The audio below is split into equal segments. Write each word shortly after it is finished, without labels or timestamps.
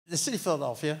The City of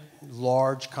Philadelphia,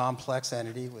 large, complex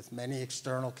entity with many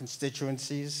external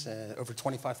constituencies, over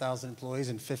 25,000 employees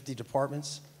and 50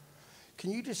 departments.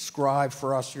 Can you describe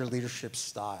for us your leadership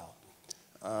style?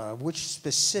 Which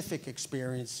specific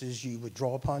experiences you would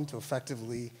draw upon to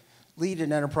effectively lead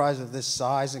an enterprise of this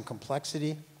size and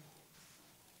complexity?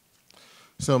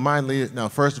 So now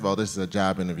first of all, this is a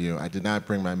job interview. I did not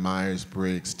bring my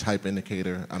Myers-Briggs type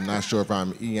indicator. I'm not sure if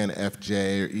I'm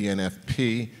ENFJ or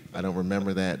ENFP. I don't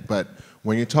remember that. But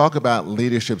when you talk about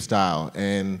leadership style,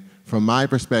 and from my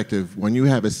perspective, when you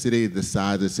have a city the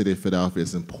size of the city of Philadelphia,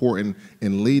 it's important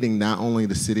in leading not only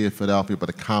the city of Philadelphia, but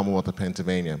the Commonwealth of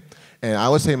Pennsylvania. And I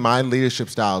would say my leadership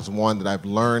style is one that I've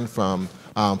learned from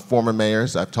former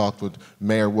mayors. I've talked with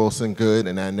Mayor Wilson Good,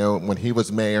 and I know when he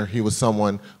was mayor, he was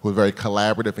someone who was very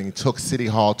collaborative, and he took City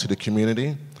Hall to the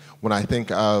community. When I think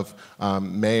of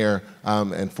Mayor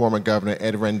and former Governor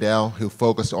Ed Rendell, who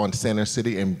focused on Center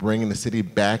City and bringing the city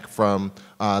back from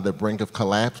the brink of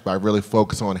collapse by really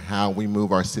focusing on how we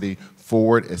move our city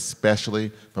forward,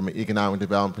 especially from an economic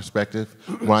development perspective.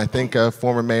 When I think of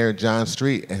former Mayor John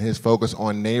Street and his focus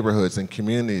on neighborhoods and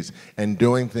communities and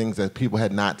doing things that people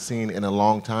had not seen in a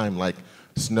long time, like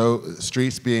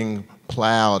streets being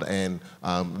plowed and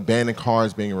abandoned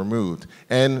cars being removed.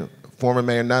 And former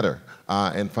Mayor Nutter,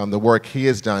 and from the work he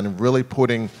has done, really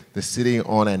putting the city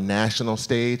on a national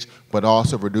stage, but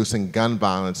also reducing gun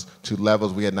violence to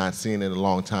levels we had not seen in a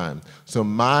long time. So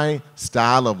my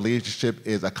style of leadership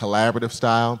is a collaborative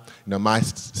style. You know, my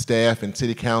staff and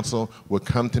city council would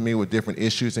come to me with different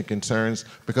issues and concerns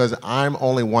because I'm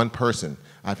only one person.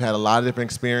 I've had a lot of different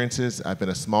experiences. I've been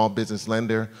a small business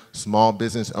lender, small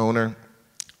business owner.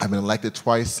 I've been elected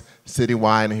twice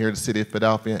citywide here in the city of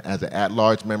Philadelphia as an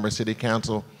at-large member of city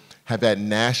council. Have had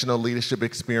national leadership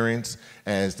experience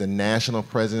as the national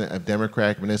president of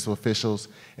Democratic municipal officials,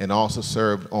 and also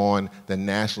served on the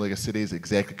National League of Cities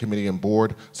Executive Committee and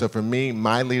Board. So for me,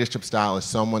 my leadership style is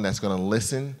someone that's going to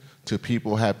listen to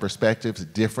people who have perspectives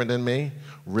different than me,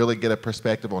 really get a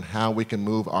perspective on how we can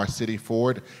move our city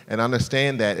forward, and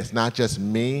understand that it's not just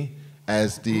me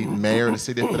as the mayor of the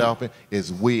city of Philadelphia,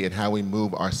 it's we and how we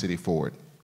move our city forward.